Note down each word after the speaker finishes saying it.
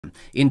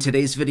In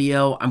today's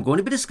video, I'm going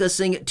to be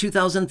discussing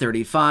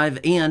 2035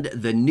 and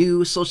the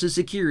new Social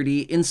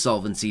Security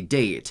insolvency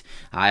date.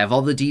 I have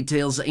all the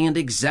details and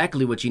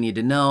exactly what you need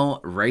to know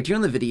right here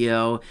in the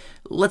video.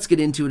 Let's get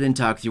into it and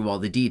talk through all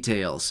the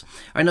details.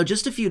 All right, now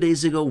just a few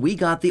days ago, we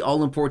got the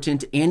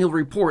all-important annual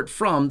report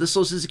from the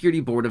Social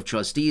Security Board of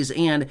Trustees,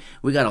 and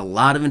we got a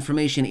lot of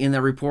information in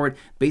that report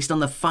based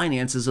on the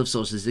finances of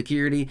Social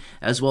Security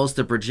as well as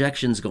the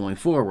projections going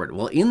forward.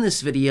 Well, in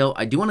this video,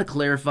 I do want to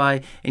clarify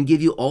and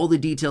give you all the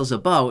details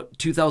about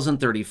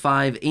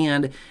 2035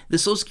 and the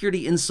Social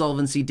Security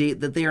insolvency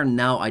date that they are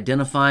now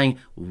identifying,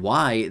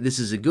 why this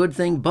is a good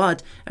thing,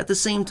 but at the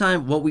same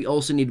time, what we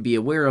also need to be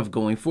aware of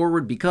going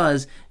forward,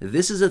 because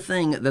this is a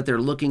thing that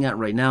they're looking at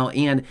right now,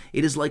 and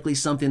it is likely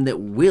something that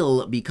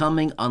will be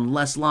coming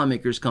unless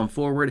lawmakers come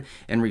forward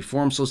and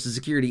reform Social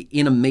Security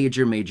in a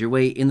major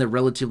way in the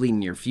relatively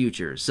near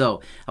future.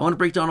 So I want to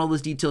break down all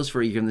those details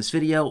for you here in this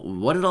video,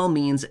 what it all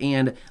means,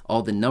 and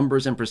all the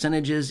numbers and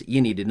percentages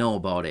you need to know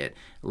about it.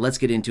 Let's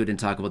get into it and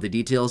talk about the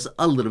details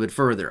a little bit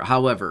further.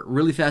 However,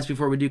 really fast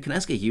before we do, can I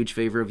ask a huge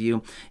favor of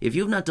you? If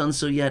you have not done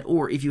so yet,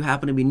 or if you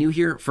happen to be new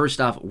here,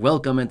 first off,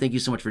 welcome and thank you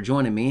so much for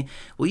joining me.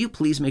 Will you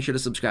please make sure to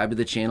subscribe to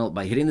the channel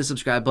by hitting the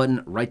subscribe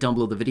button right down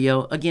below the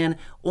video? Again,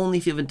 only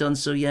if you haven't done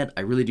so yet.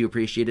 I really do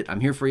appreciate it. I'm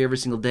here for you every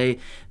single day,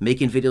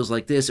 making videos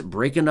like this,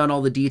 breaking down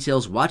all the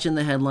details, watching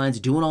the headlines,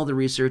 doing all the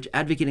research,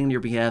 advocating on your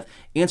behalf,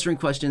 answering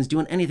questions,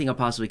 doing anything I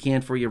possibly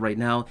can for you right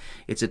now.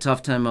 It's a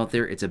tough time out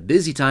there. It's a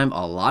busy time.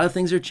 A lot of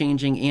things are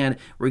changing, and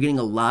we're getting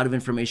a lot of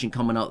information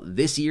coming out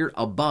this year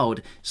about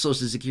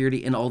Social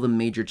Security and all the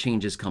major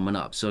changes coming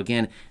up. So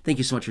again, thank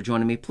you so much for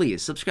joining me.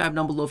 Please subscribe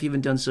down below if you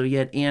haven't done so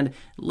yet, and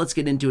let's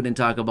get into it and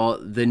talk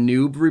about the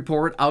new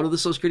report out of the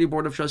Social Security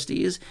Board of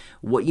Trustees,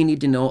 what you need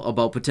to know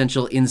about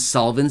potential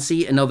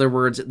insolvency, in other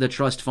words, the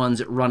trust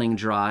funds running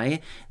dry,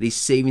 the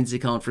savings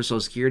account for Social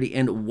Security,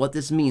 and what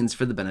this means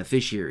for the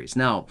beneficiaries.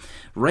 Now,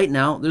 right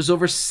now, there's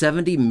over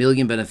 70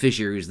 million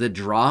beneficiaries that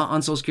draw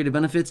on Social Security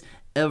benefits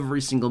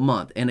every single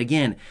month. And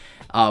again,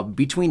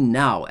 between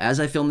now, as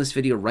I film this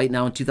video right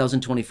now in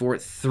 2024,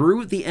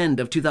 through the end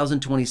of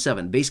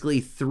 2027, basically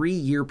a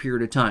 3-year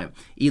period of time,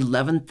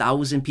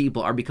 11,000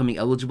 people are becoming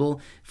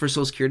eligible for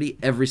Social Security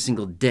every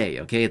single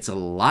day, okay? It's a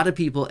lot of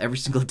people every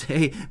single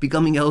day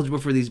becoming eligible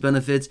for these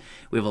benefits.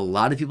 We have a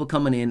lot of people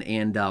coming in,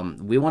 and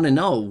we want to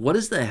know, what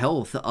is the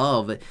health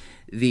of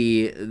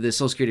the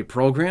Social Security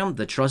program,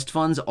 the trust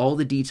funds, all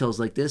the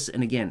details like this,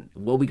 and again,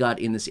 what we got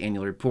in this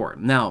annual report.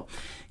 Now,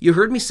 you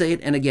heard me say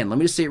it, and again, let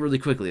me just say it really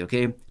quickly,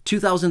 okay?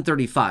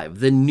 2035,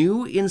 the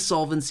new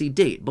insolvency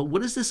date. But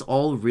what does this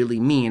all really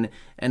mean,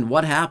 and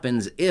what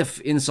happens if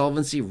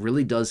insolvency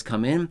really does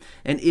come in,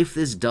 and if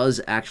this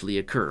does actually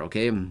occur,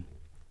 okay?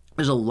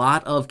 There's a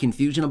lot of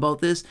confusion about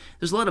this.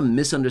 There's a lot of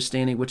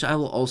misunderstanding, which I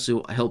will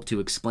also help to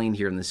explain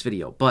here in this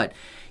video. But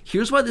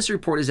here's why this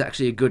report is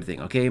actually a good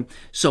thing, okay?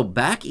 So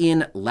back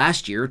in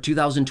last year,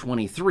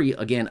 2023,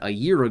 again, a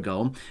year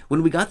ago,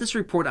 when we got this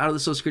report out of the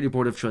Social Security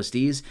Board of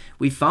Trustees,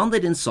 we found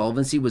that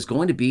insolvency was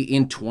going to be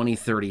in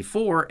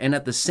 2034, and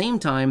at the same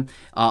time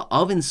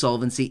of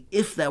insolvency,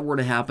 if that were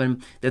to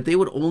happen, that they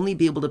would only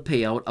be able to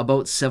pay out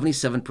about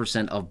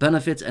 77% of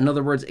benefits, in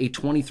other words, a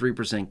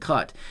 23%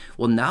 cut.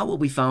 Well, now what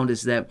we found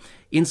is that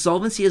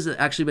insolvency has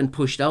actually been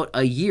pushed out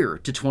a year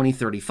to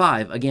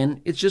 2035.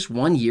 Again, it's just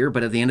 1 year,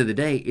 but at the end of the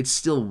day, it's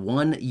still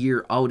 1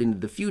 year out into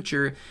the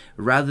future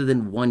rather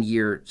than 1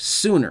 year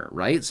sooner,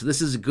 right? So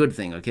this is a good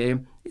thing, okay?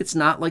 It's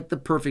not like the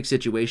perfect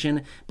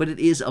situation, but it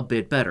is a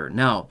bit better.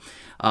 Now,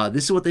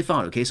 this is what they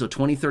found, okay? So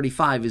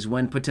 2035 is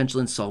when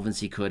potential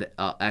insolvency could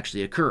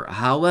actually occur.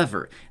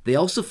 However, they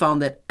also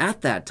found that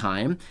at that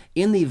time,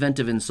 in the event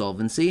of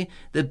insolvency,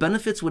 the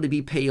benefits would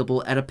be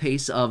payable at a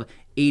pace of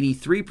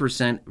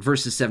 83%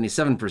 versus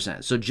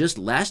 77%. So just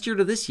last year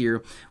to this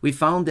year, we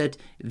found that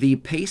the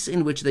pace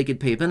in which they could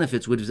pay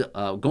benefits was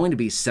going to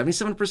be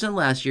 77%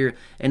 last year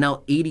and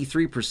now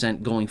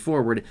 83% going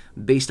forward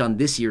based on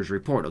this year's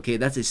report. Okay,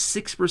 that's a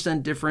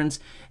 6% difference,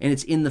 and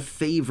it's in the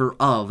favor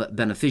of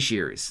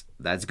beneficiaries.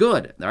 That's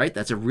good, all right?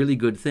 That's a really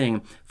good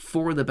thing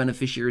for the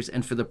beneficiaries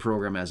and for the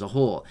program as a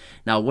whole.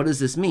 Now, what does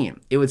this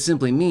mean? It would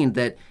simply mean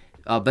that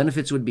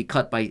benefits would be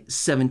cut by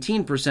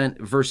 17%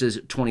 versus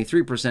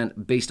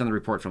 23% based on the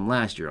report from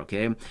last year,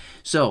 okay?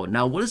 So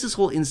now what does this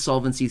whole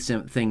insolvency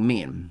thing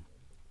mean?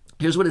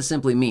 Here's what it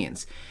simply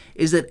means,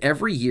 is that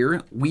every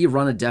year we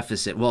run a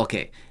deficit. Well,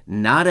 okay,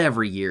 not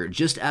every year.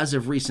 Just as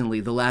of recently,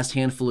 the last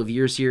handful of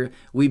years here,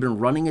 we've been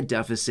running a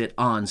deficit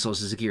on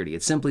Social Security.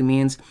 It simply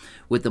means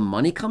with the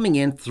money coming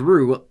in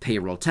through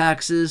payroll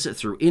taxes,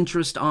 through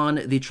interest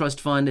on the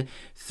trust fund,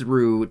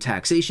 through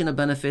taxation of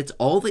benefits,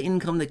 all the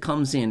income that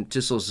comes in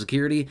to Social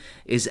Security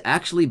is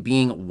actually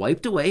being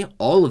wiped away.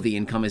 All of the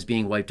income is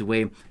being wiped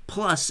away,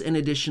 plus an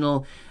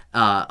additional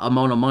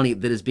amount of money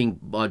that is being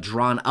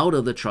drawn out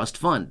of the trust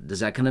fund. Does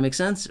that kind of make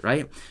sense,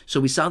 right? So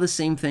we saw the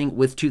same thing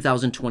with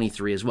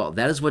 2023 as well.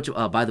 That is what,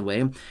 by the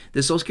way,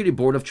 the Social Security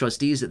Board of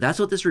Trustees, that's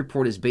what this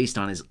report is based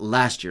on, is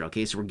last year,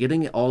 okay? So we're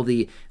getting all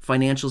the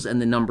financials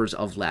and the numbers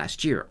of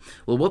last year.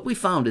 Well, what we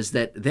found is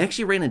that they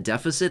actually ran a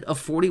deficit of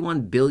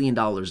 $41 billion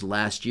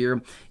last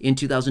year in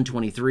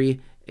 2023.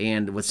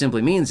 And what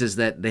simply means is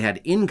that they had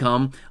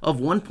income of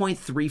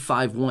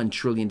 $1.351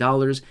 trillion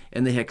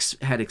and they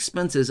had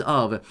expenses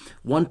of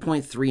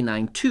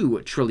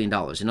 $1.392 trillion.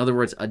 In other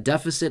words, a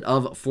deficit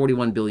of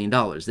 $41 billion.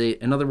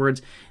 In other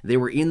words, they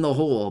were in the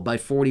hole by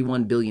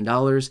 $41 billion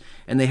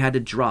and they had to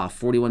draw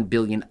 $41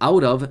 billion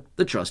out of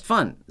the trust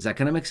fund. Does that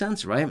kind of make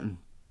sense, right?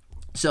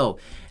 So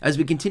as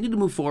we continue to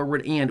move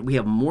forward and we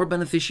have more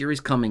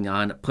beneficiaries coming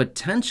on,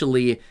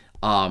 potentially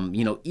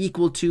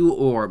equal to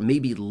or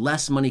maybe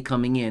less money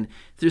coming in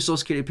through Social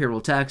Security payroll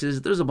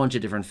taxes. There's a bunch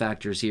of different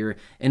factors here,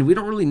 and we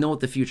don't really know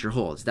what the future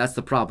holds. That's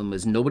the problem,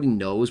 is nobody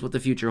knows what the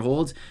future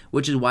holds,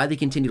 which is why they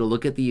continue to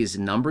look at these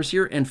numbers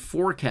here and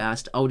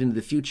forecast out into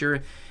the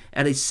future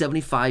at a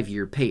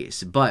 75-year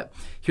pace. But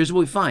here's what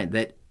we find,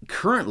 that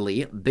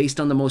currently, based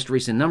on the most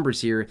recent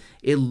numbers here,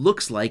 it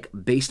looks like,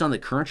 based on the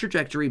current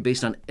trajectory,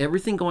 based on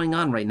everything going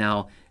on right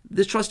now,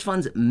 the trust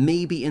funds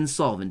may be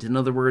insolvent. In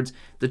other words,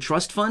 the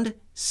trust fund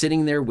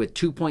sitting there with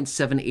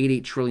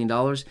 $2.788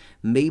 trillion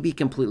may be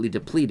completely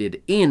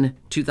depleted in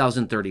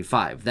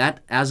 2035.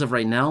 That, as of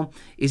right now,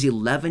 is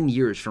 11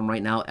 years from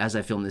right now as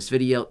I film this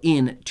video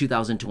in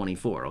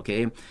 2024,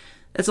 okay?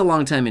 That's a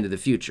long time into the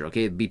future,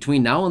 okay?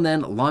 Between now and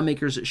then,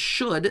 lawmakers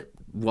should,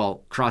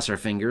 well, cross our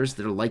fingers,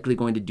 they're likely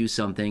going to do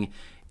something.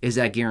 Is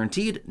that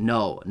guaranteed?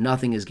 No,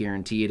 nothing is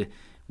guaranteed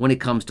when it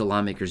comes to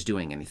lawmakers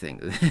doing anything.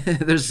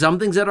 There's some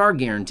things that are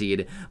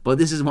guaranteed, but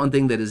this is one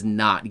thing that is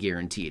not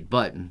guaranteed.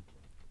 But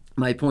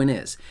my point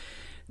is,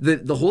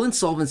 the whole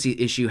insolvency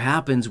issue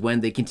happens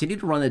when they continue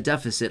to run a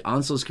deficit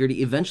on Social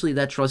Security. Eventually,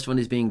 that trust fund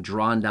is being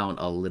drawn down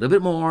a little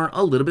bit more,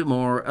 a little bit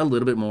more, a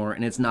little bit more,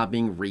 and it's not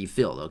being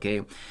refilled,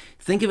 okay?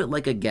 Think of it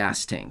like a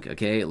gas tank,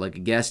 okay? Like a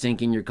gas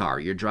tank in your car.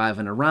 You're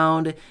driving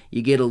around,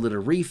 you get a little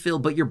refill,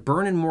 but you're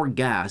burning more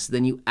gas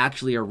than you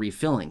actually are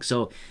refilling.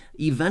 So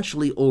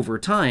eventually, over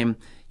time,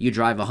 you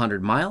drive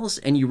 100 miles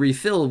and you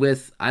refill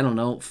with, I don't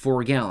know,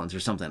 4 gallons or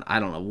something. I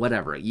don't know,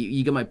 whatever.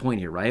 You get my point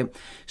here, right?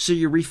 So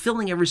you're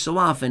refilling every so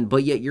often,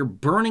 but yet you're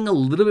burning a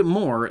little bit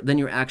more than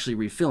you're actually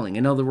refilling.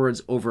 In other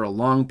words, over a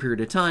long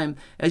period of time,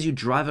 as you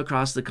drive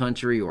across the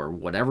country or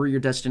whatever your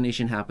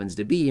destination happens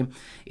to be,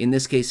 in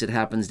this case, it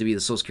happens to be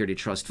the Social Security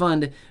Trust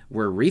Fund,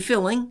 we're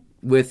refilling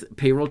with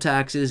payroll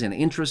taxes and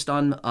interest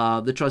on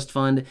the trust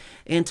fund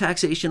and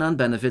taxation on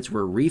benefits.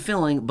 We're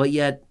refilling, but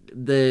yet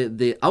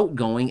the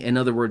outgoing, in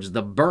other words,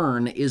 the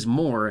burn, is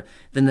more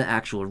than the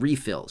actual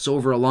refill. So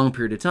over a long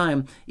period of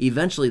time,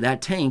 eventually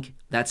that tank,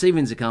 that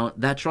savings account,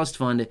 that trust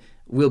fund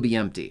will be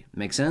empty.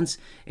 Make sense?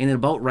 And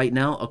about right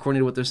now,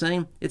 according to what they're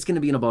saying, it's going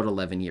to be in about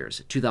 11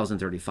 years,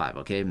 2035,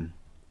 okay?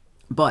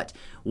 But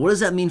what does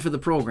that mean for the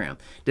program?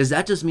 Does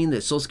that just mean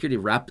that Social Security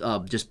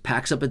just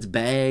packs up its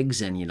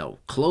bags and,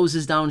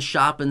 closes down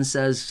shop and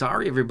says,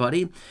 sorry,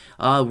 everybody,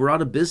 we're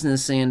out of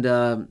business and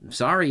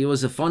sorry, it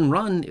was a fun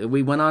run.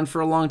 We went on for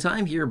a long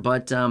time here,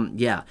 but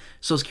yeah,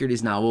 Social Security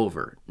is now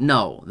over.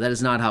 No, that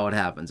is not how it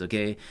happens,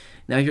 okay?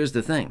 Now, here's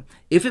the thing.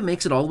 If it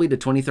makes it all the way to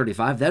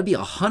 2035, that'd be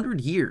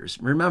 100 years.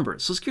 Remember,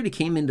 Social Security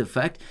came into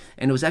effect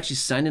and it was actually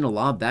signed into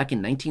law back in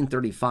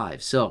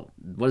 1935. So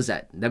what is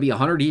that? That'd be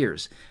 100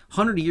 years.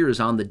 100 years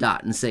on the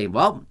dot and say,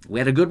 well, we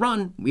had a good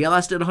run. We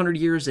lasted 100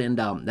 years and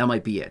that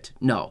might be it.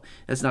 No,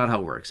 that's not how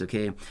it works,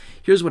 okay?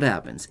 Here's what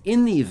happens.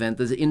 In the event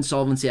that the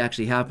insolvency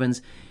actually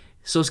happens,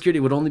 Social Security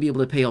would only be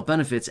able to pay out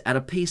benefits at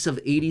a pace of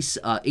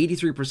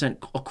 83%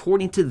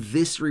 according to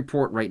this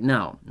report right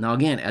now. Now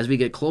again, as we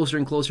get closer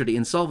and closer to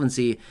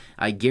insolvency,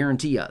 I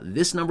guarantee you,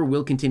 this number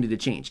will continue to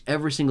change.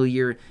 Every single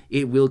year,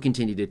 it will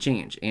continue to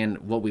change. And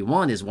what we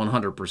want is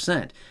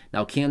 100%.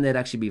 Now, can that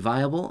actually be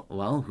viable?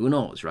 Well, who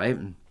knows, right?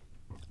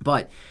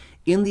 But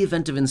in the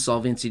event of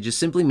insolvency, just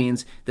simply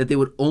means that they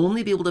would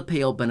only be able to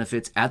pay out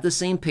benefits at the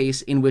same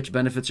pace in which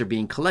benefits are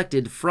being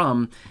collected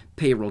from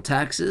payroll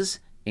taxes,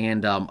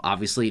 and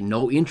obviously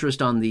no interest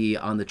on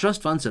the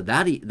trust fund, so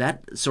that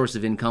source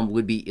of income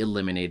would be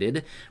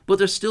eliminated, but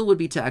there still would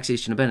be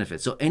taxation of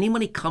benefits. So any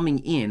money coming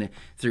in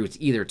through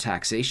either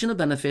taxation of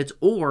benefits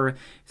or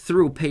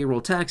through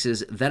payroll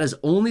taxes, that is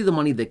only the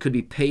money that could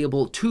be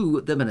payable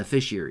to the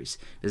beneficiaries.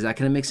 Does that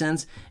kind of make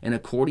sense? And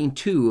according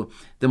to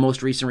the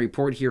most recent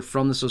report here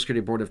from the Social Security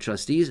Board of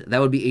Trustees,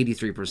 that would be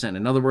 83%.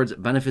 In other words,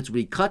 benefits would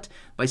be cut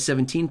by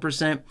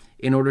 17%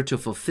 in order to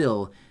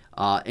fulfill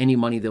any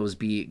money that was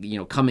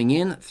coming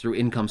in through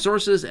income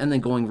sources and then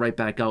going right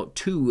back out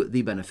to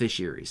the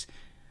beneficiaries.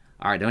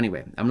 All right,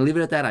 anyway, I'm gonna leave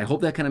it at that. I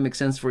hope that kind of makes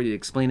sense for you to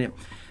explain it.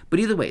 But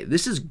either way,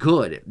 this is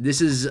good.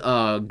 This is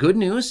good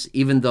news,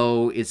 even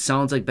though it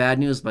sounds like bad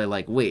news by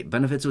wait,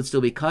 benefits would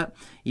still be cut?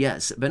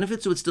 Yes,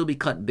 benefits would still be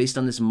cut based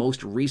on this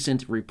most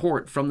recent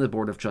report from the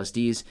Board of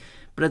Trustees.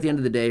 But at the end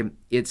of the day,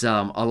 it's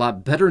a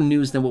lot better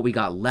news than what we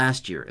got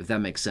last year, if that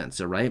makes sense,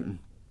 all right?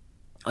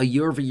 a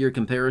year-over-year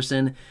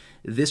comparison,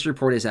 this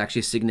report is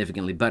actually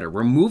significantly better.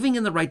 We're moving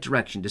in the right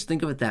direction. Just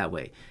think of it that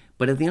way.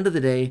 But at the end of the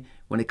day,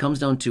 when it comes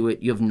down to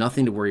it, you have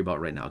nothing to worry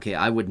about right now, okay?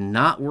 I would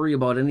not worry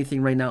about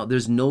anything right now.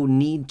 There's no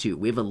need to.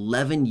 We have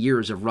 11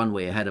 years of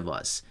runway ahead of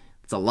us.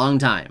 It's a long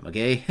time,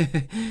 okay?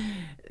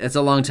 It's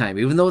a long time.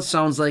 Even though it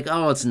sounds like,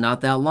 oh, it's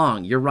not that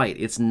long. You're right.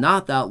 It's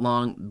not that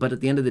long, but at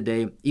the end of the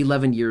day,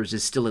 11 years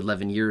is still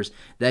 11 years.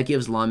 That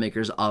gives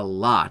lawmakers a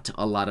lot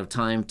of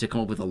time to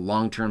come up with a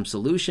long-term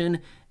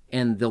solution,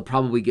 and they'll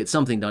probably get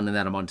something done in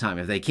that amount of time.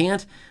 If they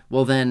can't,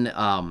 well then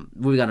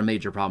we've got a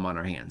major problem on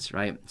our hands,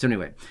 right? So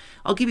anyway,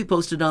 I'll keep you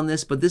posted on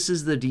this, but this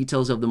is the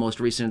details of the most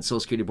recent Social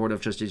Security Board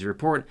of Trustees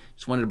report.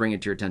 Just wanted to bring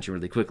it to your attention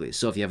really quickly.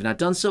 So if you have not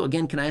done so,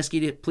 again, can I ask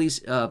you to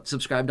please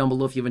subscribe down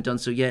below if you haven't done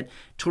so yet?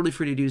 Totally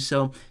free to do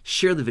so.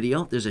 Share the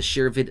video. There's a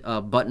share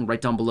button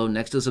right down below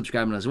next to the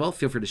subscribe button as well.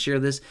 Feel free to share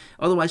this.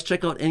 Otherwise,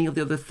 check out any of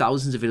the other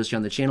thousands of videos here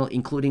on the channel,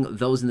 including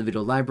those in the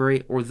video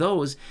library or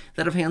those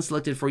that I've hand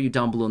selected for you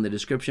down below in the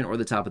description or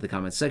the top of the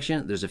comment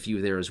section. There's a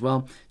few there as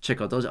well.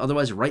 Check out those.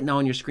 Otherwise, right now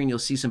on your screen, you'll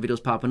see some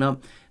videos popping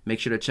up. Make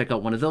sure to check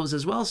out one of those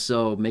as well.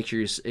 So make sure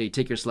you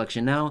take your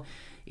selection now.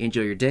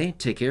 Enjoy your day.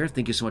 Take care.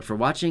 Thank you so much for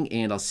watching,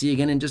 and I'll see you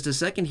again in just a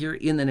second here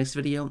in the next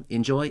video.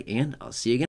 Enjoy, and I'll see you again.